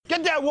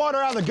Get that water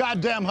out of the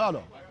goddamn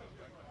huddle.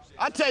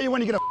 I tell you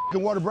when you get a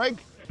fucking water break.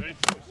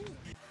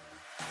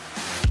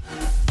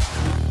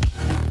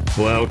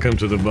 Welcome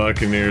to the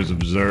Buccaneers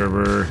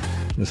Observer.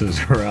 This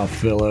is Ralph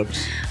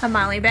Phillips. I'm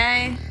Molly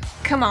Bay.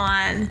 Come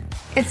on.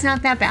 It's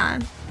not that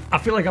bad. I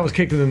feel like I was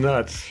kicked in the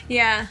nuts.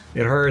 Yeah.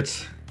 It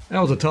hurts.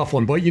 That was a tough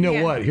one. But you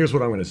know what? Here's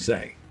what I'm going to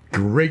say.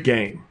 Great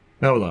game.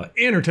 That was an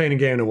entertaining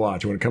game to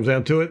watch. When it comes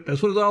down to it,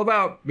 that's what it's all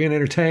about, being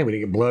entertained. We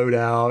didn't get blowed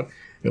out.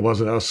 It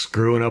wasn't us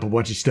screwing up a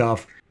bunch of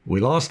stuff. We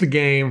lost the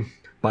game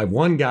by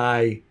one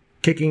guy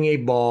kicking a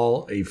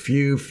ball a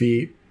few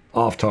feet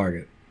off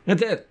target.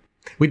 That's it.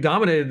 We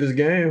dominated this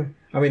game.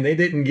 I mean, they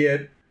didn't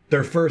get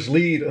their first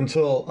lead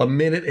until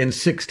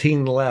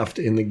 1:16 left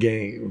in the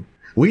game.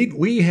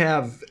 We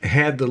have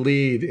had the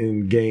lead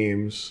in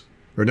games,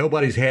 or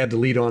nobody's had the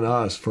lead on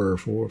us for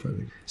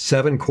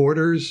 7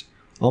 quarters,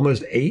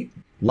 almost 8.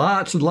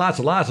 Lots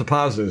of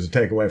positives to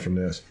take away from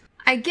this.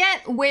 I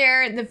get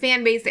where the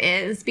fan base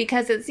is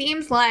because it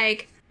seems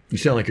like... You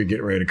sound like you're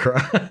getting ready to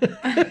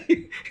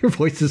cry. Your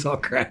voice is all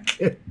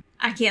cracking.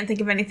 I can't think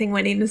of anything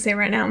witty to say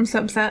right now. I'm so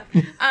upset.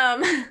 But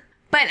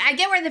I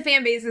get where the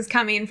fan base is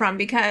coming from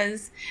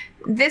because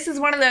this is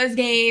one of those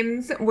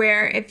games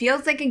where it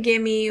feels like a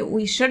gimme.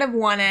 We should have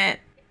won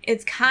it.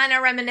 It's kind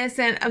of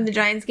reminiscent of the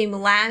Giants game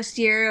last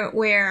year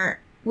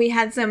where we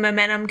had some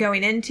momentum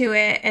going into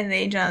it and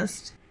they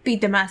just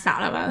beat the mess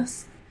out of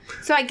us.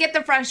 So I get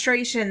the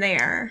frustration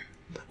there.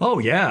 Oh,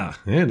 yeah.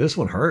 Man, this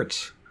one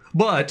hurts.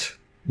 But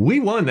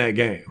we won that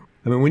game.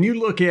 I mean, when you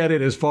look at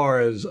it as far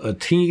as a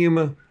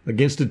team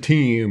against a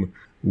team,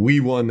 we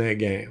won that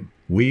game.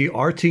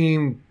 Our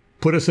team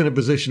put us in a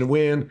position to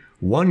win.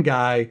 One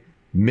guy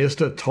missed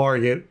a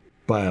target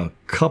by a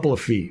couple of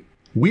feet.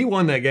 We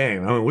won that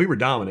game. I mean, we were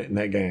dominant in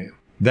that game.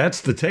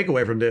 That's the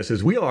takeaway from this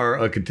is we are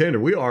a contender.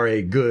 We are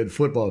a good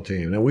football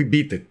team. Now, we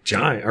beat the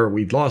Giants, or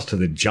we lost to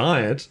the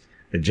Giants.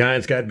 The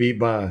Giants got beat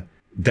by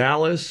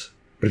Dallas.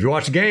 But if you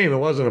watch the game, it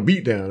wasn't a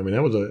beatdown. I mean,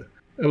 that was a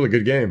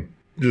good game.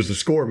 Just the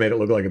score made it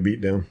look like a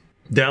beatdown.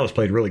 Dallas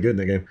played really good in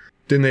that game.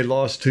 Then they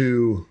lost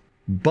to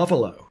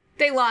Buffalo.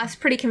 They lost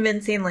pretty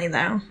convincingly,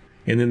 though.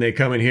 And then they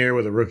come in here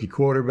with a rookie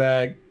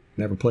quarterback,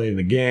 never played in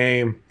the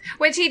game.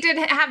 Which he did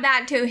have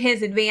that to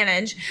his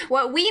advantage.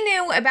 What we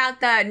knew about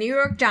the New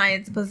York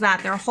Giants was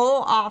that their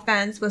whole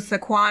offense was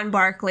Saquon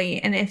Barkley.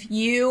 And if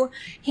you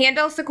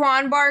handle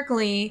Saquon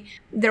Barkley,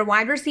 their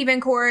wide receiving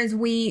core is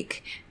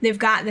weak. They've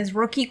got this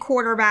rookie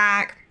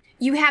quarterback.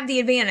 You have the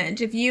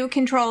advantage. If you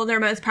control their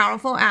most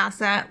powerful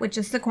asset, which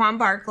is Saquon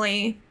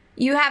Barkley,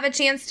 you have a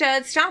chance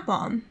to stop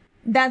them.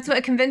 That's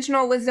what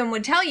conventional wisdom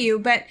would tell you,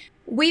 but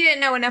we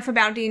didn't know enough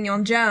about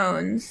Daniel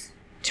Jones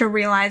to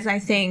realize, I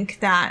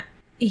think, that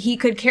he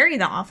could carry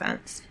the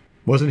offense.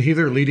 Wasn't he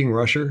their leading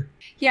rusher?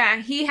 Yeah,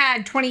 he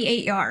had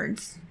 28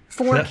 yards,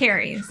 4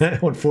 carries.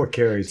 That one, 4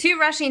 carries. 2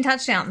 rushing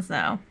touchdowns,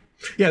 though.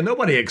 Yeah,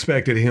 nobody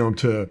expected him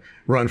to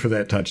run for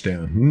that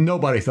touchdown.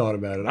 Nobody thought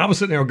about it. I was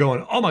sitting there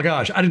going, oh my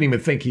gosh, I didn't even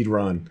think he'd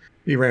run.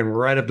 He ran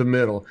right up the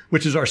middle,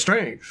 which is our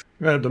strength,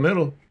 right up the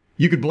middle.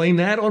 You could blame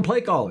that on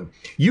play calling.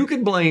 You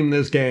could blame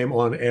this game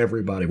on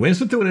everybody.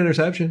 Winston threw an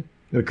interception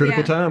at a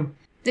critical time.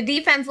 The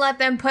defense let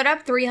them put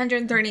up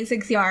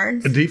 336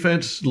 yards. The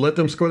defense let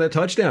them score that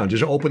touchdown.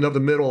 Just opened up the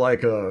middle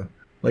like the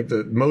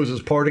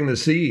Moses parting the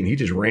sea, and he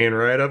just ran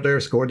right up there,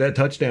 scored that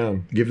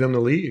touchdown, give them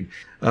the lead.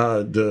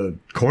 The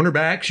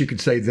cornerbacks, you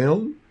could say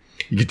them.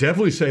 You could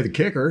definitely say the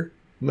kicker.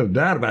 No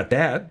doubt about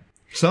that.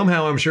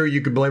 Somehow, I'm sure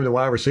you could blame the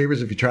wide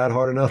receivers if you tried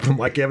hard enough. And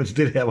Mike Evans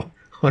did have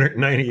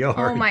 190 yards.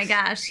 Oh my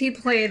gosh, he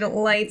played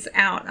lights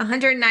out.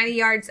 190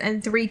 yards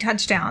and 3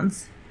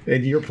 touchdowns.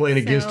 And you're playing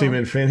against him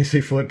in fantasy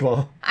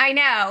football. I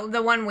know,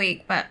 the 1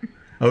 week, but...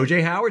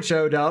 O.J. Howard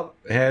showed up,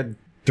 had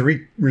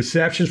 3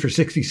 receptions for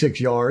 66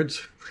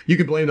 yards. You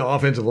could blame the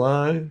offensive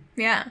line.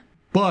 Yeah.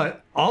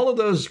 But all of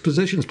those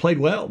positions played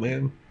well,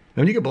 man.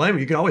 I mean, you can blame them.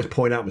 You can always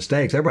point out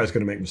mistakes. Everybody's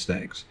going to make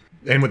mistakes.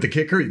 And with the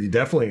kicker, you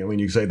definitely, I mean,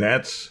 you can say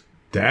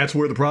that's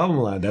where the problem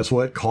lies. That's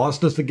what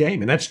cost us the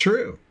game. And that's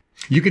true.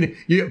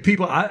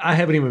 People, I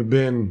haven't even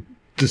been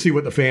to see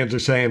what the fans are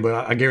saying, but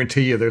I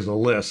guarantee you there's a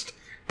list.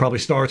 Probably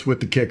starts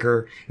with the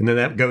kicker, and then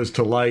that goes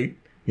to Light.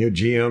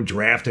 GM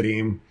drafted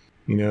him.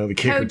 The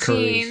kicker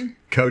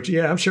coach.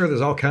 Yeah, I'm sure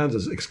there's all kinds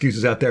of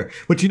excuses out there.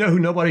 But you know who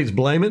nobody's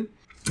blaming?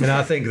 And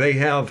I think they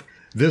have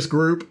this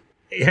group.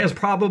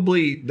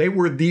 They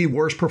were the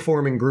worst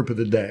performing group of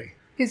the day.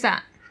 Who's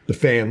that? The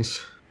fans.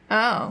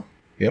 Oh.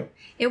 Yep.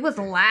 It was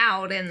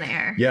loud in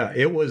there. Yeah,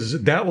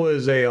 that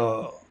was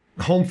a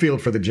home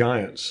field for the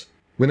Giants.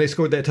 When they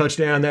scored that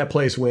touchdown, that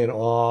place went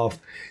off.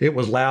 It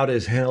was loud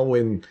as hell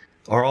when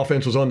our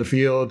offense was on the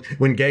field.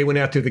 When Gay went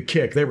after the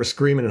kick, they were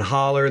screaming and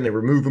hollering. They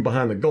were moving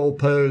behind the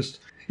goalpost.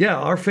 Yeah,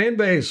 our fan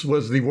base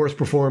was the worst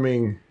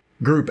performing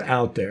group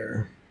out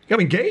there. I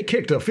mean, Gay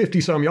kicked a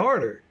 50-some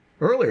yarder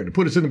earlier to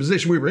put us in the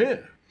position we were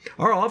in.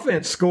 Our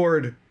offense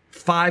scored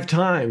 5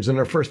 times in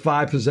our first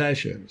 5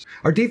 possessions.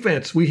 Our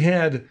defense, we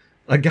had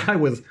a guy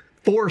with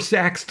 4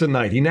 sacks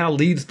tonight. He now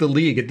leads the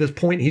league. At this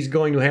point, he's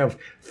going to have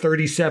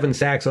 37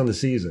 sacks on the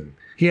season.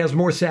 He has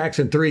more sacks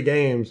in 3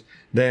 games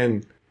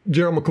than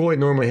Gerald McCoy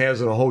normally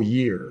has in a whole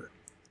year.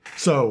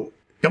 So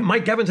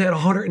Mike Evans had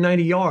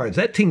 190 yards.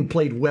 That team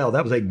played well.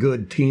 That was a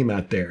good team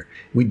out there.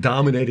 We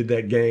dominated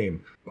that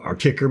game. Our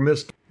kicker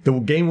missed the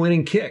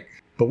game-winning kick,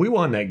 but we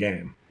won that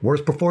game.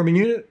 Worst performing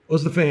unit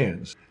was the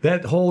fans.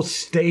 That whole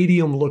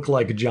stadium looked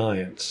like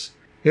Giants.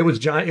 It was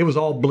giant. It was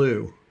all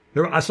blue.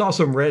 I saw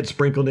some red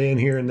sprinkled in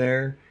here and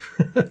there,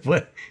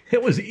 but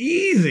it was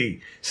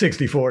easy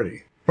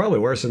 60-40. Probably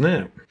worse than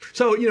that.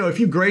 So, if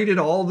you graded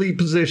all the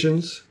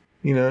positions,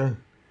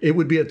 it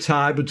would be a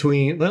tie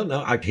between, well,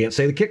 no, I can't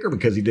say the kicker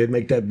because he did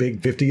make that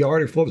big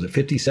 50-yard, or what was it,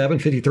 57,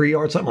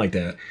 53-yard, something like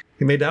that.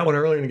 He made that one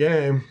early in the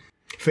game.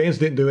 Fans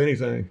didn't do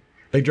anything.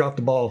 They dropped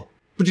the ball.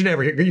 But you're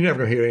never going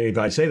to hear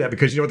anybody say that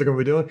because you know what they're going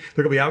to be doing?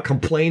 They're going to be out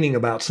complaining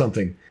about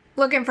something.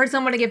 Looking for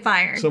someone to get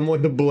fired.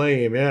 Someone to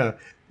blame, yeah.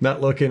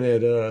 Not looking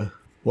at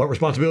what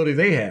responsibility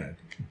they had.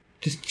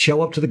 Just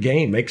show up to the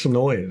game, make some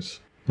noise.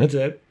 That's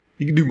it.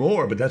 You can do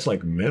more, but that's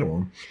like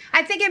minimum.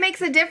 I think it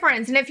makes a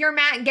difference. And if you're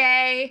Matt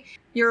Gay,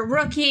 you're a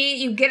rookie,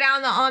 you get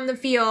out on the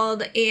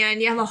field,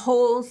 and you have a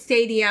whole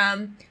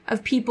stadium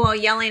of people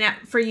yelling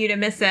for you to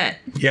miss it.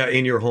 Yeah,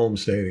 in your home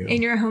stadium.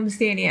 In your home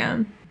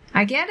stadium.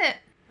 I get it.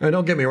 And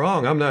don't get me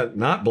wrong, I'm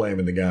not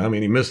blaming the guy. I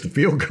mean, he missed the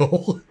field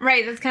goal.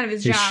 Right, that's kind of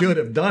his job. He should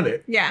have done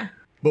it. Yeah.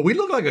 But we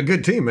look like a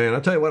good team, man.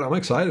 I'll tell you what, I'm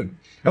excited.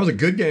 That was a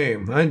good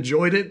game. I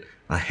enjoyed it.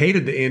 I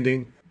hated the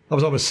ending. I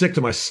was almost sick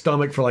to my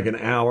stomach for like an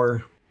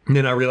hour. And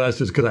then I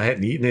realized it's because I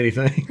hadn't eaten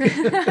anything.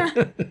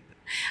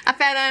 I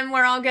fed him.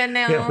 We're all good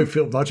now. Yeah, we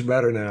feel much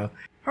better now.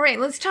 All right,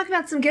 let's talk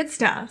about some good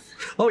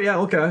stuff. Oh, yeah,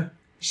 okay.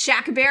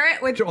 Shaq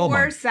Barrett with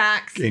 4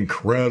 sacks.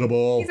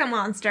 Incredible. He's a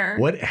monster.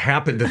 What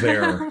happened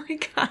there? Oh, my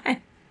God.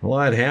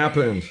 What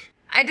happened?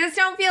 I just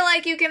don't feel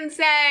like you can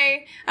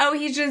say, oh,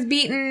 he's just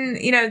beaten,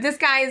 this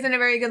guy isn't a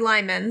very good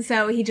lineman,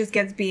 so he just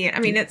gets beat. I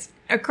mean, it's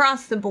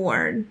across the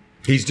board.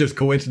 He's just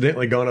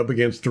coincidentally gone up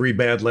against 3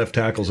 bad left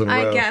tackles in a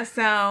row. I guess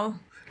so.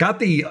 Got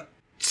the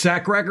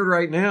sack record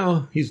right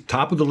now. He's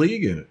top of the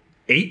league in it.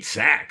 8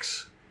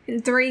 sacks.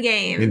 In 3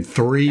 games. In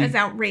 3 That's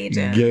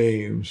outrageous.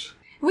 games.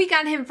 We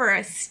got him for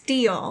a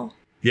steal.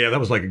 Yeah,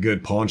 that was like a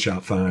good pawn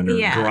shop find or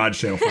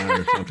garage sale find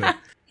or something.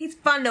 He's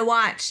fun to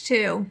watch,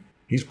 too.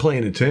 He's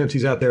playing intense.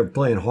 He's out there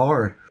playing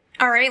hard.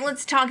 All right,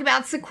 let's talk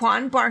about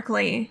Saquon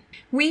Barkley.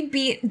 We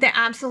beat the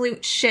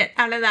absolute shit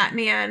out of that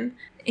man.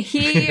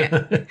 He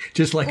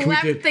just like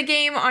left the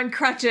game on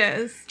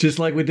crutches. Just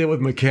like we did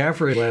with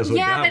McCaffrey last week.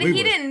 Yeah, but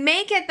he didn't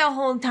make it the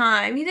whole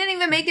time. He didn't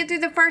even make it through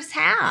the first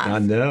half. I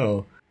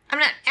know. I'm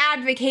not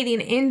advocating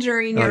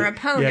injuring your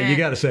opponent. Yeah, you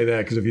got to say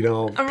that because if you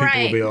don't, people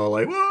will be all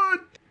like,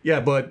 what?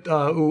 Yeah, but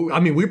I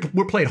mean,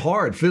 we're playing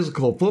hard,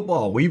 physical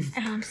football.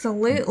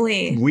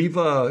 Absolutely. We've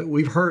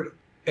hurt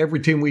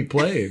every team we've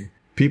played.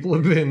 People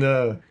have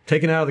been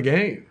taken out of the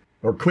game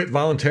or quit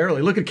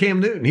voluntarily. Look at Cam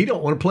Newton. He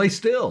don't want to play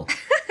still.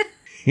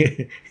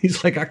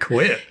 He's like, I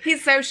quit.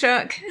 He's so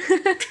shook.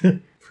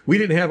 We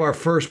didn't have our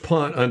first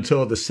punt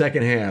until the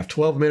second half,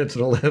 12 minutes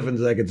and 11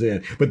 seconds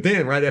in. But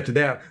then right after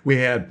that, we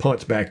had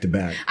punts back to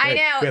back. I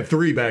know. We had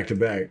 3 back to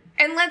back.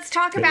 And let's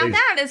talk about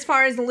that as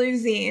far as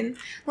losing.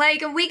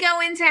 Like, we go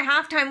into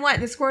halftime,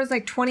 the score is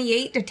like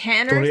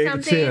 28-10 or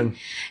something. 28-10.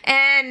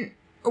 And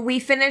we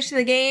finish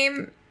the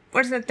game,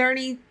 what is it,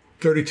 32-31.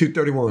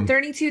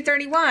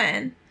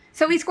 32-31.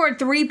 So we scored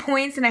 3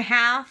 points and a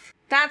half.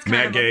 That's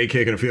kind Matt Gay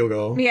kicking a field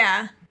goal.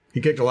 Yeah.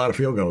 He kicked a lot of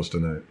field goals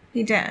tonight.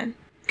 He did.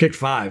 Kicked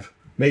 5.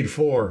 Made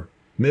 4.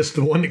 Missed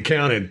the one that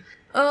counted.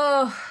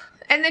 Oh,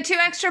 and the 2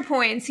 extra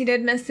points. He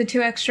did miss the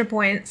 2 extra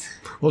points.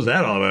 What was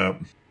that all about?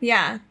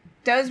 Yeah.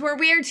 Those were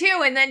weird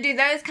too. And then do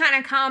those kind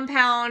of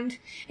compound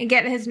and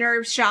get his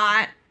nerves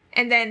shot.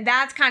 And then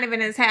that's kind of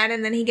in his head.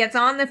 And then he gets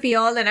on the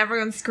field and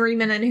everyone's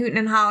screaming and hooting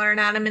and hollering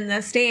at him in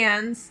the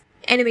stands.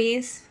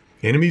 Enemies.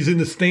 Enemies in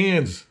the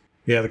stands.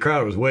 Yeah, the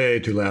crowd was way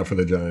too loud for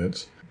the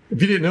Giants.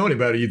 If you didn't know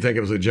anybody, you'd think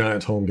it was a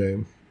Giants home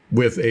game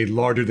with a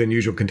larger than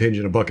usual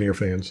contingent of Buccaneer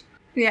fans.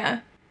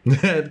 Yeah.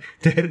 That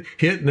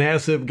hit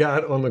Nassib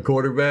got on the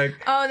quarterback.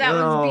 Oh, that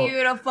was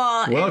beautiful.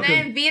 Welcome. And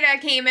then Vita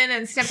came in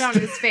and stepped on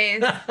his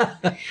face.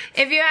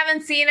 If you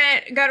haven't seen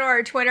it, go to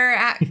our Twitter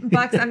at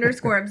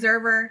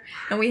Bucks_observer,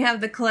 and we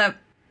have the clip.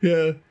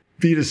 Yeah.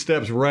 Vita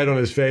steps right on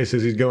his face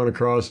as he's going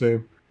across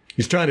him.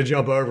 He's trying to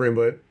jump over him,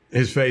 but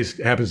his face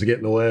happens to get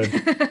in the way.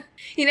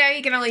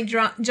 He can only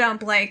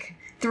jump like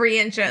 3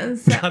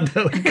 inches. So. I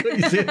know,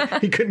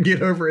 he couldn't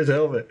get over his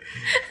helmet.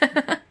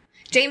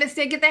 Jameis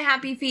did get the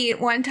happy feet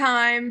one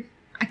time.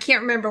 I can't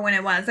remember when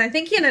it was. I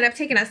think he ended up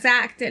taking a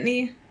sack, didn't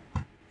he?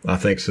 I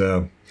think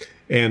so.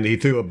 And he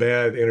threw a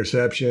bad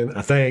interception.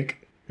 I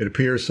think it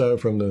appears so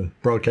from the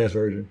broadcast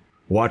version.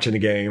 Watching the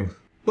game.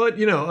 But,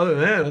 other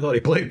than that, I thought he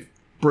played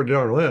pretty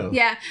darn well.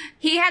 Yeah.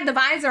 He had the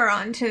visor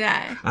on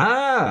today.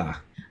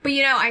 Ah. But,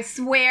 I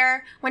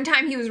swear, one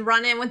time he was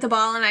running with the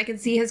ball and I could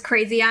see his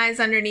crazy eyes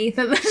underneath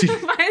of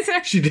the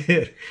visor. She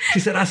did.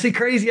 She said, I see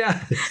crazy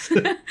eyes.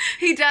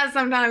 He does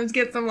sometimes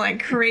get some,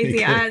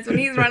 crazy eyes when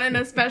he's running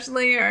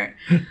especially, or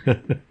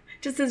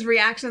just his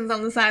reactions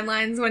on the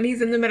sidelines when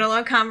he's in the middle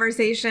of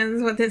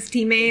conversations with his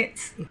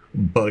teammates.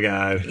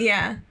 Bug-eyed.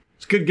 Yeah.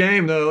 It's a good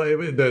game,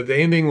 though. The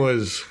ending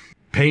was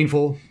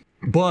painful,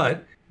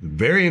 but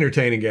very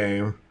entertaining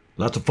game.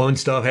 Lots of fun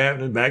stuff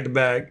happening back to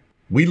back.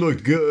 We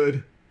looked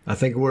good. I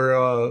think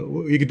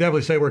you could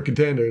definitely say we're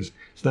contenders.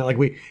 It's not like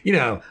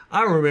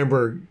I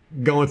remember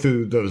going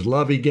through those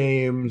Lovey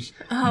games.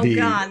 Oh,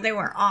 God, they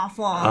were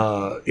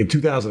awful. In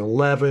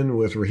 2011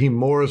 with Raheem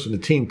Morris when the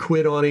team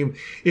quit on him.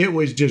 It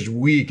was just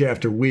week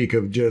after week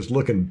of just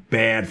looking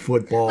bad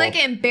football. Like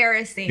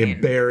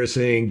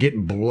embarrassing.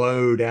 Getting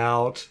blowed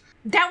out.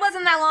 That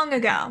wasn't that long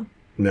ago.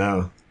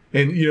 No.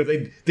 And,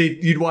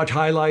 you'd watch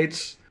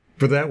highlights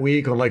for that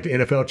week on like the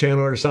NFL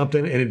channel or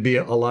something, and it'd be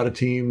a lot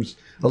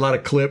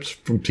of clips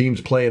from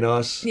teams playing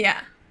us. Yeah.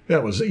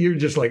 You're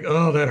just like,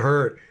 oh, that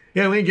hurt.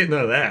 Yeah, we ain't getting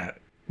none of that.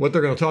 What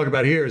they're going to talk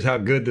about here is how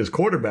good this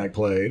quarterback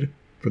played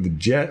for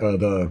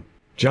the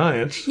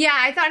Giants. Yeah,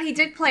 I thought he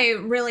did play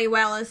really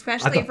well,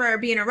 especially for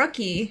being a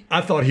rookie.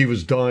 I thought he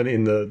was done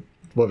in the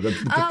third,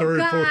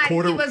 fourth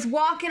quarter. He was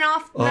walking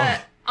off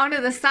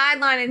onto the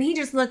sideline, and he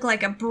just looked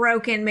like a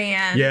broken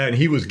man. Yeah, and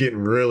he was getting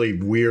really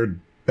weird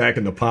back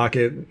in the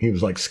pocket. He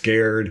was like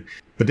scared.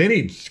 But then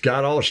he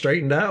got all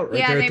straightened out right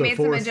there at the they made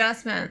fourth. some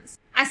adjustments.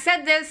 I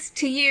said this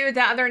to you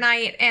the other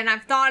night, and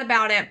I've thought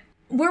about it.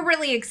 We're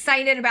really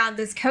excited about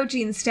this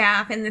coaching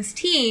staff and this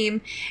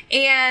team,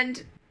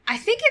 and I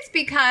think it's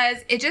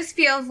because it just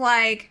feels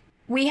like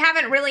we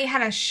haven't really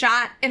had a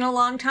shot in a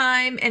long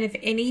time, and if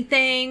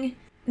anything,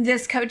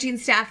 this coaching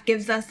staff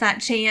gives us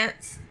that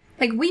chance.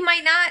 Like, we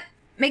might not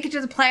make it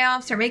to the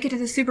playoffs or make it to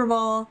the Super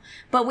Bowl,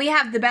 but we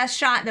have the best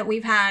shot that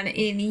we've had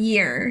in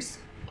years.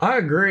 I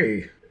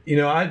agree.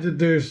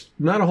 There's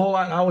not a whole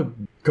lot I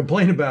would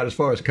complain about as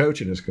far as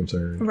coaching is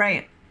concerned.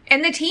 Right.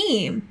 And the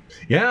team.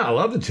 Yeah, I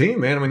love the team,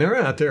 man. I mean, they're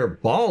out there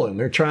balling.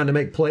 They're trying to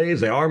make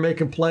plays. They are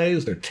making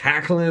plays. They're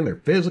tackling. They're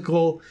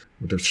physical.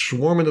 They're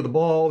swarming to the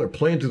ball. They're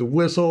playing to the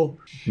whistle.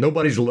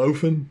 Nobody's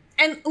loafing.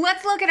 And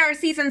let's look at our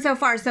season so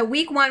far. So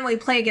week 1, we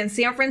play against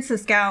San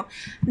Francisco.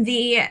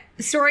 The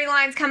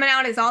storylines coming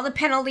out is all the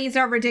penalties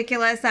are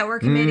ridiculous that we're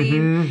committing.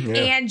 Mm-hmm,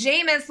 yeah. And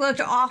Jameis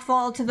looked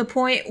awful to the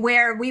point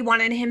where we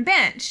wanted him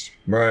benched.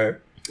 Right.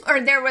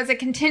 Or there was a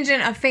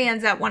contingent of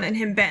fans that wanted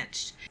him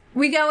benched.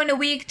 We go into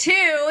week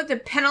 2. The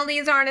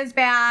penalties aren't as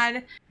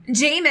bad.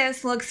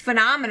 Jameis looks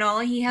phenomenal.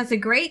 He has a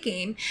great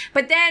game.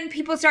 But then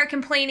people start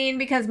complaining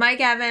because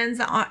Mike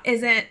Evans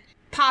isn't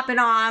popping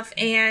off,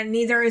 and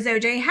neither is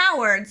OJ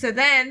Howard. So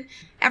then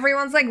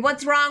everyone's like,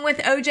 what's wrong with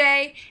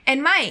OJ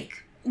and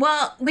Mike?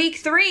 Well, week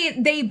 3,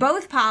 they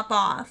both pop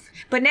off.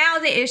 But now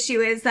the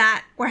issue is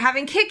that we're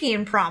having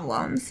kicking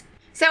problems.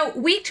 So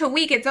week to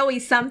week, it's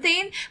always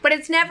something, but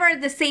it's never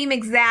the same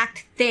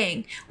exact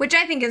thing, which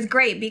I think is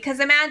great, because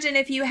imagine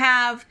if you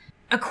have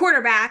a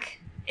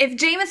quarterback. If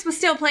Jameis was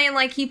still playing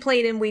like he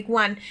played in week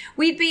 1,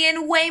 we'd be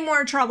in way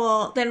more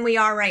trouble than we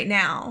are right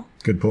now.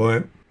 Good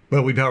point.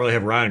 Well, we'd probably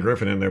have Ryan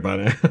Griffin in there by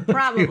now.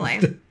 Probably.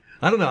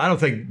 I don't know. I don't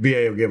think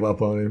BA will give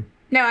up on him.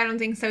 No, I don't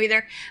think so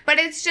either. But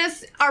it's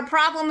just our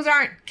problems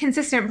aren't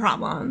consistent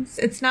problems.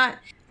 It's not,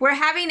 we're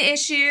having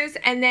issues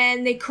and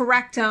then they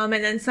correct them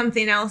and then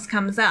something else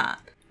comes up.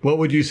 What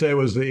would you say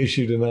was the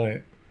issue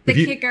tonight? The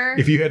kicker.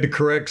 If you had to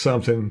correct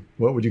something,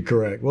 what would you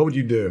correct? What would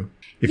you do?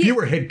 If you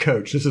were head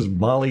coach, this is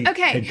Molly,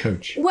 head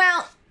coach.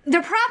 Well,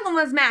 the problem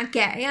was Matt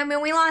Gay. I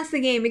mean, we lost the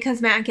game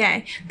because Matt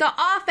Gay. The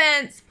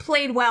offense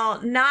played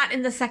well, not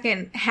in the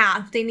second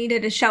half. They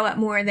needed to show up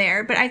more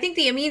there. But I think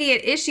the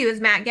immediate issue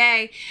is Matt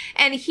Gay.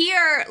 And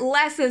here,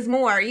 less is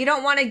more. You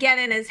don't want to get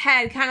in his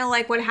head, kind of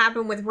like what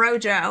happened with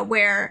Rojo,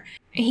 where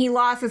he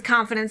lost his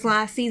confidence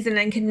last season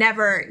and could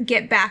never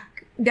get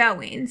back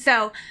going.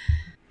 So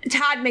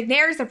Todd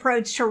McNair's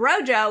approach to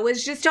Rojo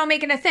was just don't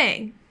make it a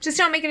thing. Just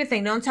don't make it a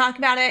thing. Don't talk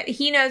about it.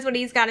 He knows what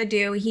he's got to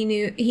do.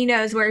 He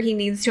knows where he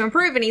needs to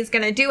improve, and he's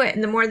going to do it.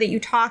 And the more that you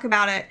talk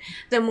about it,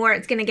 the more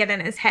it's going to get in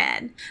his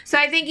head. So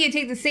I think you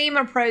take the same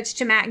approach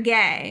to Matt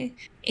Gay.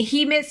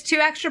 He missed 2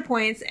 extra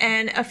points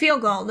and a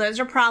field goal.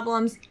 Those are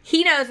problems.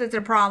 He knows it's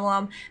a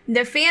problem.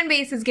 The fan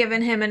base has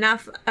given him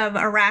enough of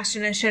a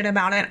ration of shit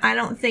about it. I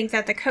don't think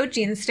that the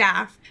coaching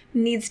staff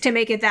needs to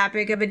make it that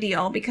big of a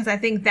deal, because I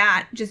think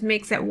that just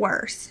makes it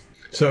worse.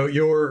 So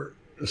your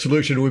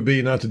solution would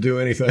be not to do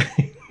anything.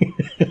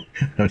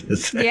 I'm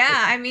just saying.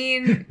 Yeah, I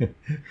mean,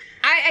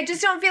 I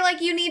just don't feel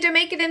like you need to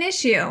make it an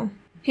issue.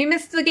 He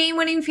missed the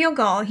game-winning field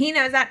goal. He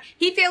knows that.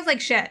 He feels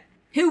like shit.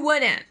 Who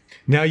wouldn't?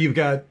 Now you've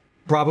got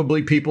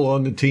probably people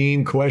on the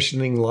team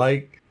questioning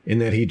Like in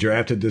that he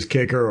drafted this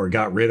kicker or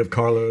got rid of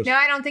Carlos. No,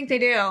 I don't think they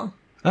do.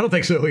 I don't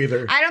think so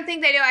either. I don't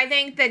think they do. I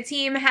think the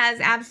team has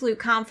absolute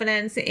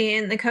confidence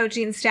in the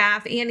coaching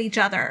staff and each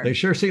other. They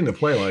sure seem to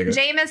play like it.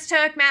 Jameis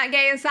took Matt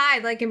Gay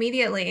aside like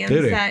immediately and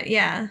Did he? said,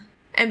 yeah.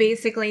 And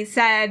basically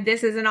said,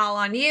 this isn't all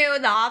on you.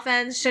 The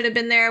offense should have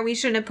been there. We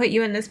shouldn't have put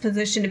you in this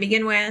position to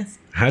begin with.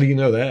 How do you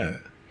know that?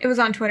 It was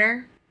on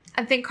Twitter.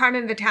 I think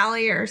Carmen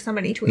Vitale or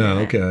somebody tweeted No,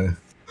 it. okay.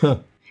 Huh.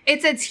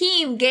 It's a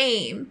team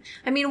game.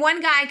 I mean,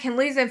 one guy can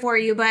lose it for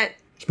you, but...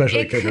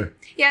 Especially kicker.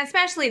 Yeah,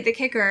 especially the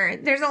kicker.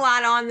 There's a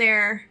lot on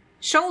their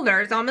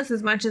shoulders, almost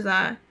as much as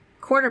a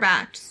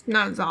quarterback. Just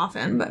not as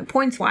often, but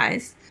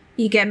points-wise.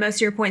 you get most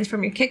of your points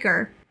from your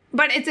kicker.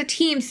 But it's a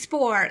team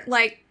sport.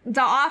 Like,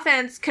 the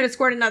offense could have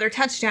scored another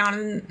touchdown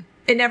and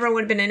it never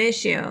would have been an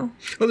issue.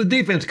 Well, the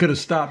defense could have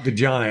stopped the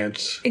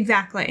Giants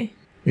Exactly.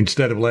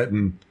 instead of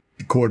letting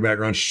the quarterback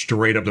run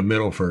straight up the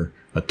middle for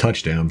a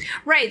touchdown.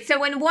 Right. So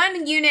when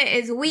one unit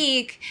is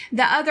weak,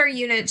 the other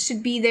unit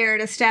should be there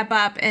to step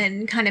up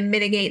and kind of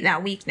mitigate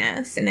that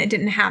weakness. And it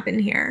didn't happen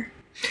here.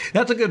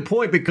 That's a good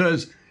point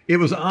because it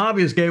was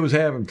obvious Gay was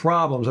having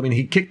problems. I mean,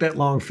 he kicked that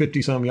long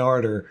 50-some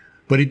yarder,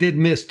 but he did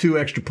miss 2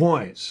 extra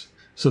points.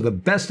 So the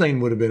best thing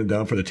would have been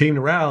done for the team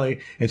to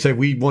rally and say,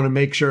 we want to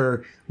make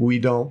sure we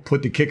don't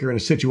put the kicker in a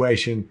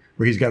situation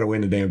where he's got to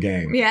win the damn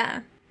game. Yeah.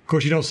 Of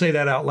course, you don't say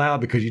that out loud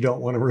because you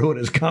don't want to ruin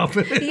his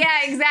confidence. Yeah,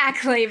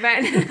 exactly.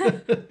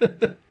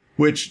 But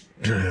Which,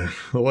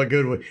 what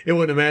good would it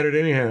wouldn't have mattered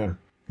anyhow.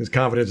 His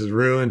confidence is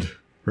ruined.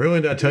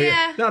 Ruined, I tell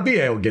Yeah. you. Now,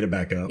 BA will get it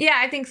back up. yeah,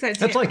 I think so too.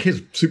 That's like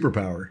his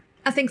superpower.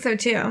 I think so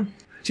too.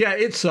 So, yeah,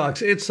 it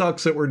sucks. It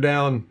sucks that we're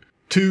down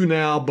 2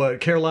 now, but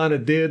Carolina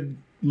did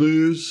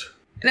lose.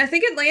 And I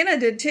think Atlanta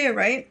did too,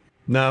 right?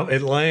 No,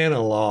 Atlanta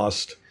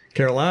lost.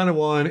 Carolina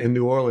won and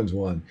New Orleans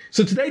won.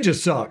 So today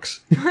just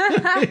sucks.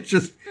 It's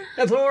just,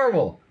 that's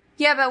horrible.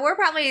 Yeah, but we're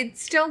probably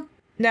still...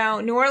 No,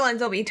 New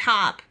Orleans will be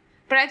top.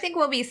 But I think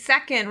we'll be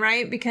second,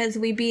 right? Because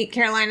we beat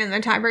Carolina in the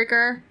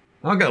tiebreaker.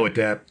 I'll go with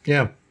that.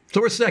 Yeah. So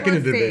we're second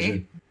in We'll see.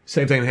 division.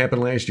 Same thing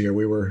happened last year.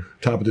 We were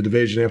top of the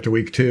division after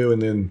week 2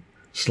 and then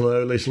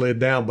slowly slid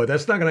down. But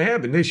that's not going to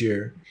happen this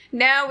year.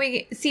 No,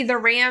 we see the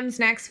Rams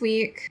next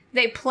week.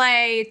 They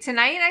play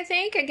tonight, I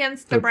think,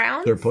 against the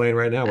Browns. They're playing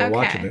right now. We're Okay.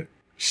 watching it.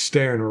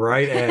 Staring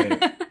right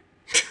at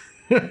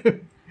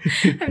it.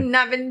 I've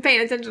not been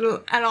paying attention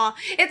at all.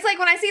 It's like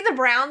when I see the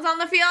Browns on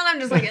the field, I'm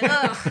just like,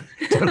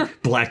 ugh.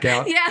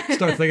 Blackout. Yeah.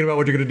 Start thinking about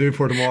what you're going to do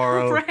for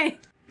tomorrow. Right.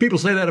 People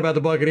say that about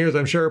the Buccaneers,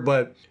 I'm sure,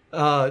 but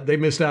they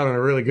missed out on a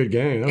really good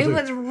game. It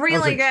was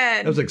really good.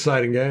 That was an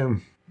exciting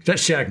game. That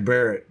Shaq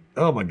Barrett.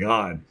 Oh, my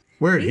God.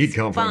 Where did he He's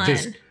come fun.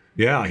 from?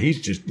 Yeah, he's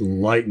just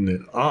lighting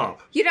it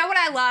up. You know what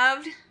I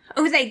loved?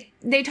 Oh,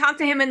 they talked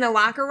to him in the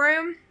locker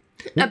room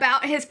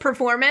about his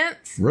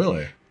performance.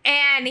 Really?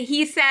 And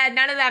he said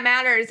none of that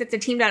matters if the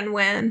team doesn't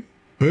win.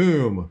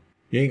 Boom.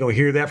 You ain't going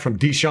to hear that from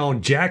Deshaun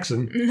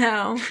Jackson.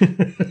 No.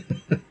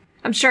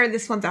 I'm sure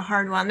this one's a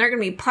hard one. They're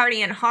going to be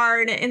partying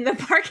hard in the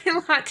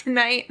parking lot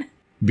tonight.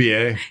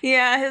 BA.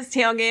 Yeah, his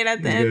tailgate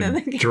at the end of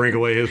the game. Drink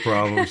away his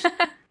problems.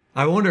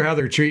 I wonder how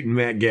they're treating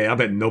Matt Gay. I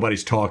bet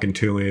nobody's talking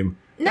to him.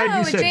 No,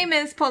 You said-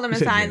 Jameis pulled him you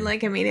said aside Jameis.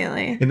 like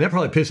immediately. And that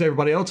probably pissed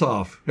everybody else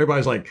off.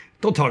 Everybody's like,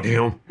 don't talk to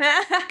him.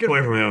 Get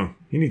away from him.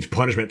 He needs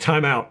punishment.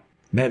 Time out.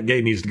 Matt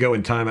Gay needs to go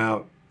in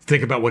timeout.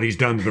 Think about what he's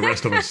done to the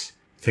rest of us.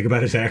 Think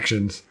about his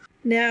actions.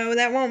 No,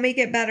 that won't make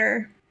it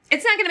better.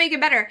 It's not going to make it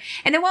better.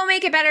 And it won't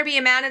make it better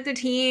being mad at the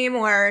team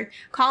or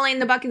calling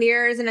the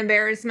Buccaneers an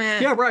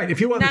embarrassment. Yeah, right. If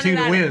you want None the team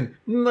of to that- win,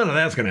 none of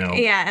that's going to help.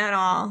 Yeah, at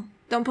all.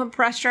 Don't put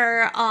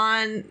pressure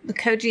on the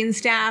coaching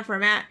staff or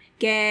Matt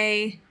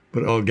Gay.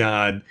 But, oh,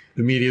 God,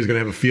 the media is going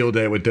to have a field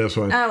day with this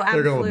one. Oh,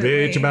 They're going to absolutely.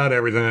 bitch about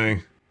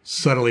everything.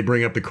 Suddenly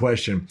bring up the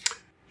question,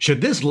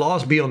 should this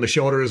loss be on the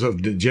shoulders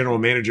of the general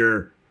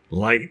manager,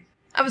 like,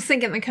 I was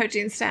thinking the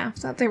coaching staff.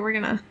 Thought they were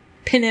going to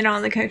pin it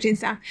on the coaching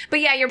staff. But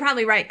yeah, you're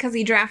probably right because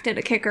he drafted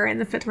a kicker in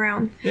the 5th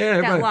round Yeah, that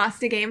everybody-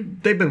 lost a game.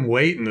 they've been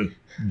waiting to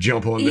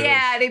jump on this.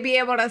 Yeah, to be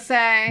able to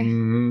say.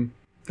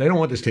 They don't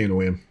want this team to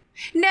win.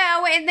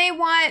 No, and they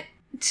want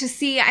to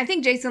see, I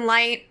think Jason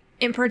Light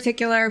in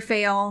particular,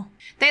 fail.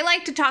 They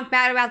like to talk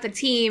bad about the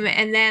team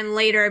and then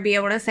later be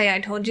able to say, I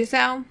told you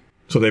so.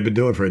 So they've been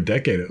doing it for a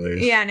decade at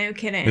least. Yeah, no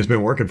kidding. It's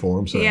been working for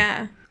them. So.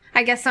 Yeah.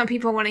 I guess some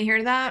people want to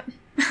hear that.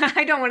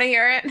 I don't want to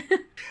hear it.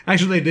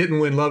 Actually, they didn't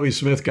when Lovie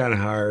Smith got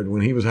hired.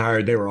 When he was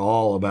hired, they were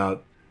all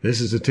about,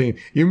 this is a team.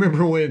 You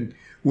remember when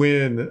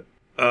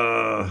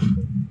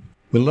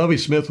Lovie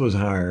Smith was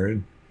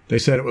hired, they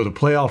said it was a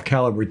playoff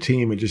caliber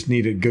team. It just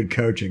needed good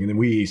coaching. And then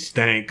we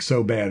stank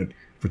so bad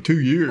for 2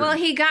 years. Well,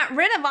 he got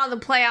rid of all the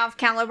playoff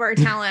caliber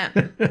talent.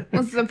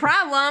 What's the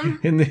problem?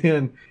 And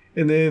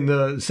then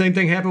the same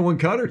thing happened when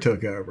Cutter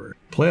took over.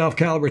 Playoff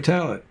caliber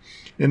talent.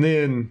 And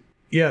then,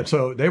 yeah,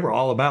 so they were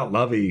all about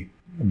Lovie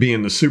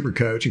being the super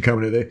coach and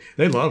coming to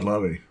they love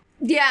Lovie.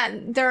 Yeah,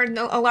 they're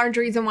a large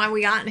reason why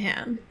we got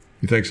him.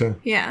 You think so?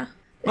 Yeah.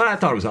 Well, I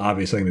thought it was an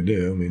obvious thing to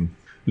do. I mean,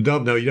 you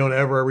don't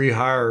ever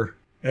rehire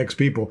ex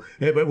people.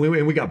 Yeah, but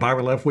we got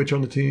Byron Leftwich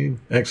on the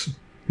team.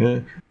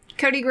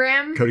 Cody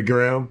Graham, Cody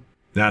Graham.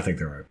 No, I think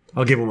they're all right.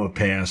 I'll give them a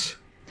pass.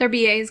 they're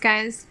BAs,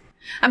 guys.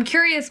 I'm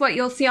curious what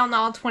you'll see on the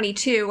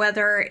All-22,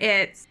 whether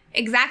it's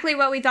exactly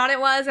what we thought it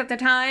was at the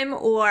time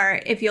or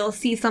if you'll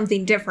see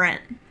something different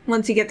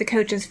once you get the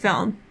coach's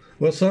film.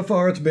 Well, so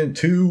far it's been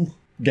 2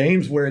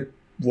 games where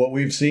what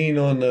we've seen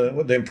on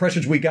the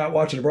impressions we got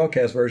watching the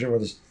broadcast version were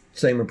the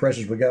same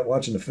impressions we got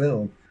watching the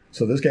film.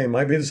 So this game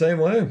might be the same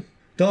way.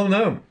 Don't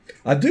know.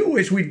 I do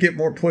wish we'd get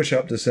more push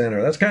up to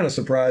center. That's kind of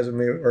surprising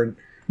me, or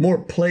more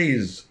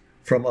plays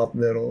from up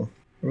middle.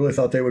 I really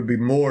thought they would be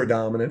more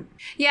dominant.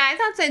 Yeah, I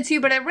thought so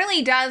too, but it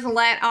really does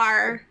let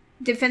our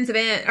defensive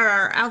end or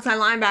our outside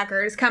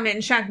linebackers come in.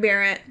 Shaq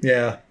Barrett,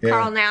 Yeah.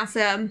 Carl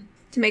Nassib.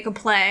 to make a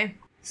play.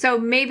 So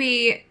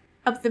maybe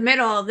up the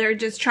middle, they're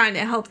just trying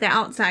to help the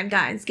outside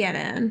guys get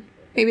in.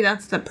 Maybe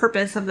that's the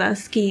purpose of the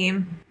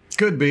scheme.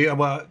 Could be.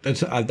 Well,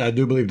 I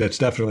do believe that's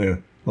definitely a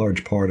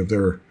large part of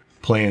their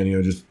plan.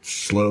 Just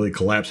slowly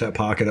collapse that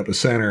pocket up the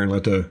center and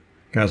let the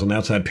guys on the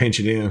outside pinch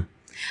it in.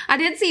 I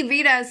did see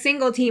Vita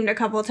single teamed a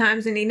couple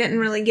times, and he didn't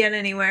really get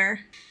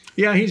anywhere.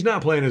 Yeah, he's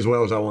not playing as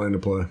well as I wanted him to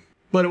play.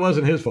 But it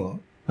wasn't his fault.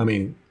 I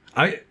mean,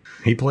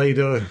 he played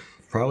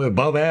probably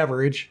above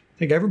average. I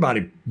think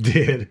everybody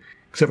did,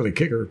 except for the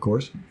kicker, of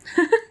course.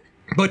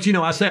 But,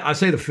 I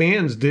say the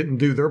fans didn't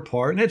do their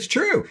part, and it's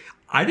true.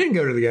 I didn't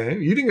go to the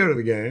game. You didn't go to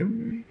the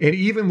game. And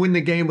even when the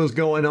game was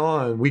going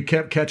on, we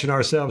kept catching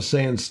ourselves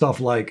saying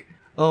stuff like,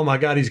 oh, my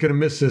God, he's going to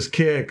miss this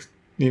kick.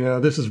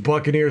 This is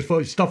Buccaneers,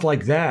 stuff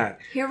like that.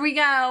 Here we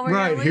go.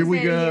 Right, here we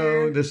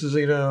go. This is,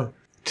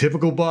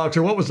 typical Bucs.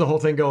 Or what was the whole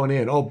thing going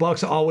in? Oh,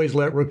 Bucs always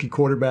let rookie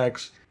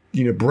quarterbacks,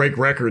 break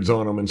records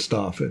on them and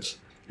stuff. It's,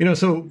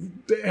 so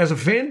as a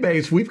fan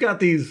base, we've got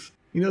these,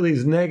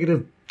 these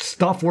negative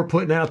stuff we're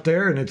putting out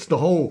there. And it's the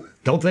whole,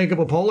 don't think of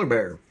a polar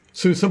bear. As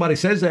soon as somebody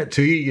says that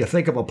to you, you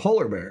think of a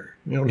polar bear.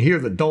 You don't hear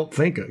the don't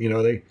think of,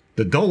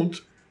 the don't,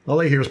 all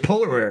they hear is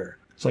polar bear.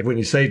 It's like when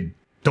you say,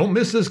 don't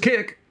miss this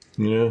kick,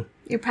 You're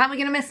probably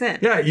going to miss it.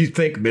 Yeah, you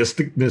think miss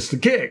the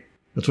kick.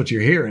 That's what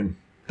you're hearing,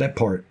 that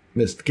part,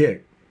 miss the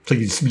kick. So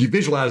you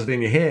visualize it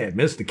in your head,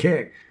 miss the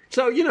kick.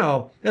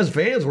 So, as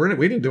fans,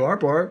 we didn't do our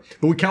part.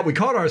 But we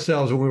caught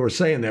ourselves when we were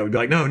saying that. We'd be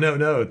like,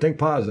 no, think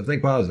positive.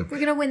 We're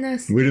going to win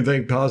this. We didn't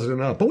think positive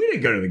enough. But we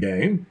didn't go to the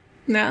game.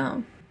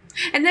 No.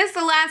 And this is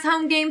the last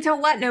home game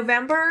till what,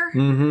 November?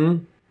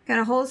 Mm-hmm. Got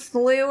a whole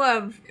slew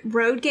of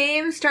road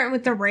games, starting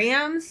with the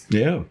Rams.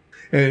 Yeah.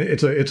 And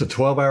it's a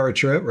 12-hour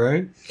trip,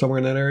 right? Somewhere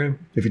in that area.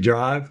 If you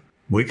drive.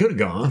 We could have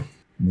gone.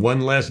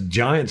 One less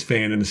Giants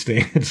fan in the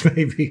stands,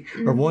 maybe.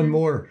 Mm-hmm. Or one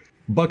more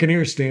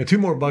Buccaneers stand. Two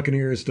more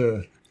Buccaneers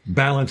to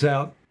balance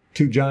out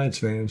two Giants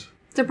fans.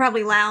 They're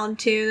probably loud,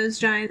 too, those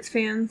Giants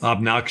fans.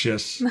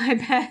 Obnoxious. I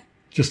bet.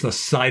 Just the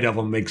sight of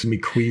them makes me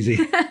queasy.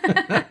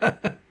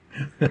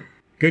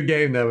 Good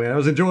game, though, man. It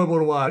was enjoyable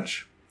to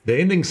watch. The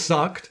ending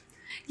sucked.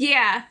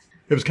 Yeah.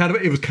 It was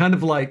kind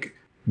of like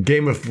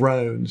Game of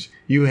Thrones.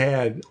 You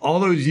had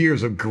all those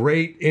years of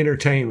great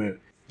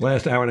entertainment.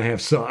 Last hour and a half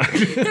sucked.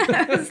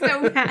 That was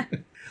so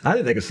bad. I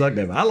didn't think it sucked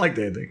that much. I liked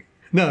the ending.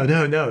 No.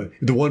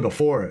 The one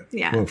before it.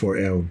 Yeah. The one before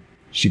it.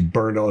 She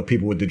burned all the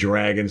people with the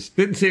dragons.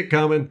 Didn't see it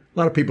coming. A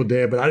lot of people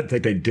did, but I didn't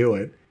think they'd do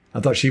it. I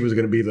thought she was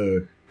going to be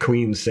the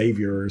queen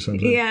savior or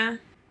something. Yeah.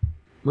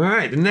 All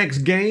right. The next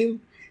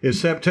game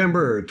is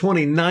September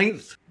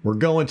 29th. We're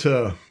going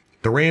to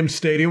the Rams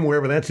Stadium,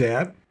 wherever that's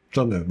at. It's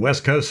on the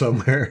West Coast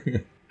somewhere.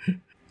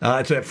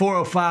 It's at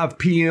 4:05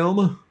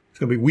 p.m. It's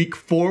going to be week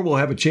 4. We'll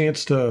have a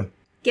chance to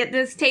get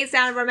this taste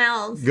out of our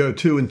mouths. Go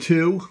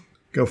 2-2.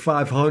 Go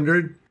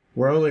 500.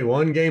 We're only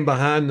one game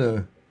behind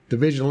the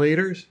division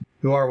leaders,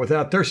 who are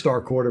without their star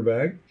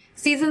quarterback.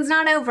 Season's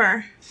not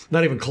over.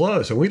 Not even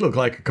close. And we look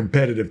like a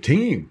competitive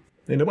team.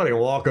 Ain't nobody going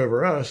to walk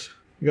over us.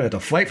 You're going to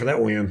have to fight for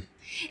that win.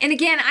 And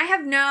again, I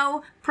have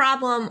no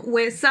problem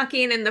with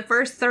sucking in the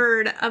first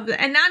third of the,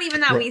 and not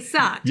even that we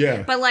suck.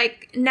 Yeah. But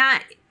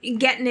not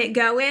getting it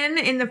going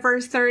in the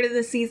first third of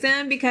the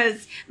season,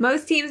 because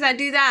most teams that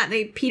do that,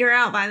 they peter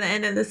out by the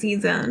end of the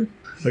season.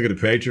 Look at the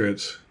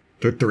Patriots.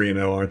 They're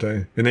 3-0, aren't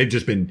they? And they've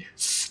just been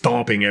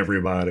stomping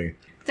everybody.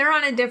 They're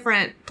on a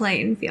different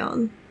playing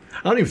field.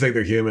 I don't even think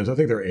they're humans. I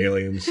think they're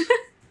aliens.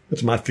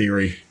 That's my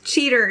theory.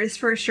 Cheaters,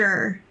 for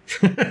sure.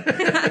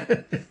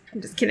 I'm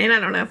just kidding. I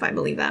don't know if I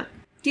believe that.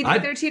 Do you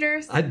think they're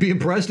cheaters? I'd be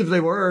impressed if they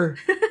were.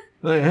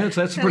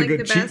 That's pretty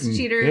good the cheating. Best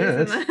cheaters. Yeah,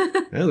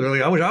 that's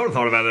really. I wish I would have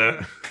thought about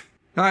that.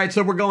 All right,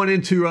 so we're going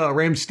into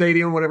Rams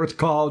Stadium, whatever it's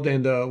called,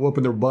 and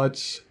whooping their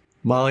butts.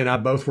 Molly and I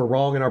both were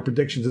wrong in our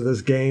predictions of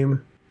this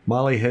game.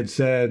 Molly had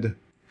said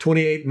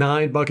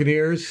 28-9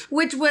 Buccaneers.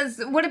 Which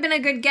would have been a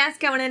good guess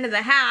going into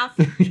the half.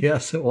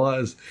 Yes, it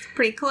was.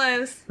 Pretty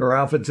close.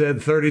 Ralph had said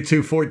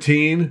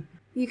 32-14.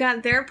 You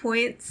got their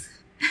points.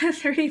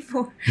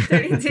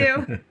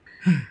 32.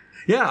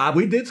 Yeah,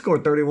 we did score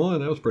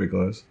 31. That was pretty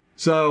close.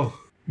 So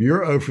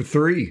you're 0 for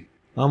 3.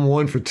 I'm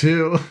 1 for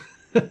 2.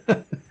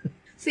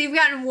 So you've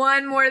gotten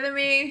one more than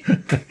me.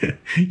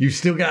 You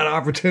still got an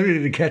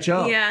opportunity to catch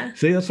up. Yeah.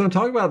 See, that's what I'm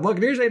talking about.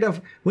 Buccaneers ain't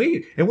enough.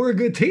 We're a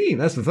good team.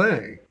 That's the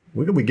thing.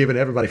 We're going to be giving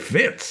everybody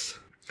fits.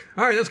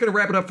 All right, that's going to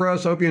wrap it up for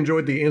us. I hope you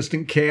enjoyed the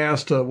instant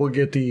cast. We'll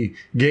get the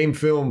game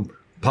film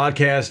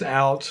podcast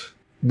out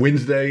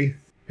Wednesday,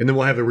 and then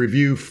we'll have the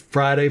review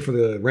Friday for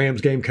the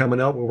Rams game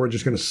coming up, where we're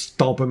just going to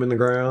stomp them in the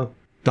ground.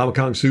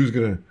 Dominican Sue's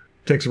going to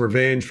take some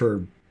revenge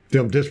for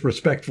them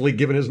disrespectfully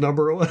giving his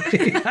number away.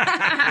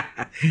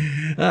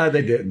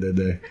 They didn't, did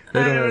they?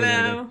 I don't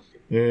know.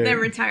 Yeah. They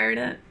retired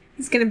it.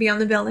 It's going to be on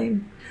the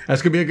building.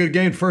 That's going to be a good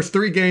game. First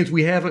 3 games,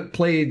 we haven't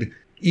played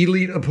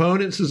elite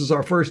opponents. This is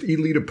our first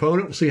elite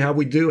opponent. We'll see how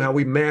we do, how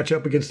we match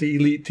up against the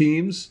elite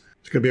teams.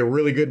 It's going to be a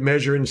really good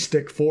measuring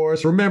stick for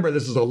us. Remember,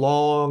 this is a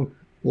long,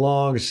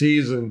 long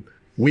season.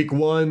 Week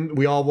 1,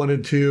 we all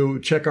wanted to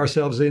check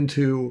ourselves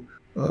into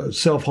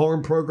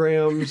self-harm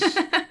programs.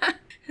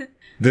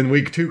 Then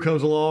week 2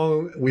 comes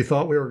along. We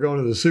thought we were going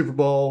to the Super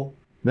Bowl.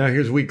 Now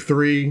here's week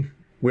 3.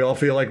 We all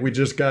feel like we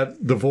just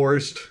got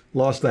divorced,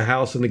 lost the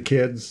house and the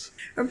kids.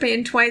 We're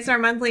paying twice our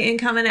monthly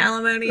income in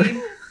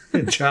alimony.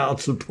 And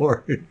child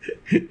support.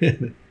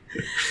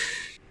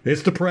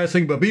 It's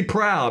depressing, but be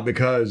proud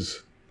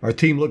because our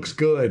team looks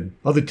good.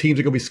 Other teams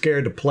are going to be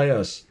scared to play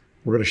us.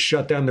 We're going to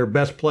shut down their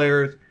best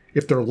players.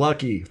 If they're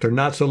lucky. If they're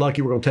not so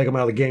lucky, we're going to take them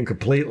out of the game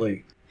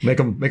completely. Make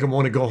them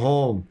want to go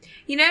home.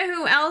 You know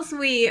who else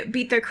we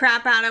beat the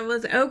crap out of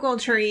was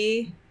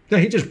Ogletree. Yeah,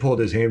 he just pulled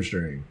his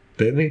hamstring,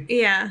 didn't he?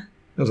 Yeah.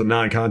 That was a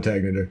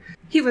non-contact injury.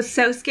 He was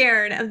so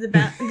scared of the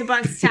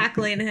Bucks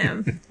tackling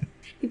him.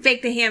 He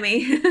faked the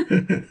hammy.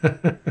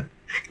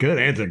 Good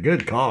answer.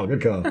 Good call.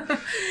 Good call.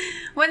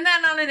 Wasn't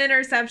that on an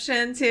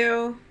interception,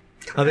 too?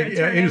 I think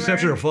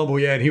interception or fumble,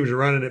 yeah, and he was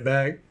running it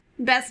back.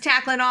 Best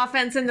tackling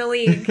offense in the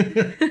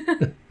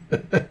league.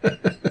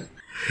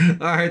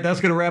 All right,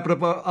 that's going to wrap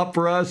it up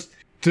for us.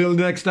 Till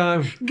next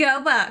time.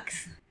 Go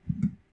Bucks.